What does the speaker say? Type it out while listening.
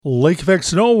Lake effect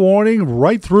snow warning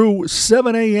right through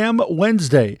 7 a.m.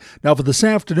 Wednesday. Now for this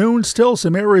afternoon, still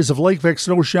some areas of lake effect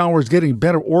snow showers getting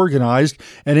better organized,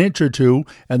 an inch or two,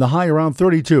 and the high around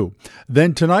 32.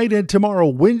 Then tonight and tomorrow,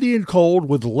 windy and cold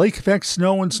with lake effect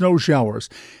snow and snow showers.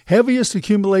 Heaviest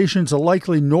accumulations are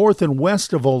likely north and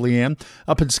west of Olean,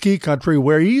 up in ski country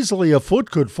where easily a foot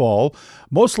could fall.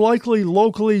 Most likely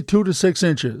locally 2 to 6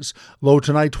 inches. Low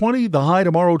tonight 20, the high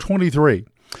tomorrow 23.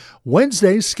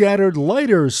 Wednesday, scattered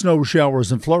lighter snow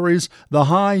showers and flurries, the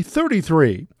high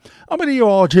 33. I'm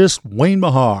meteorologist Wayne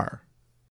Mahar.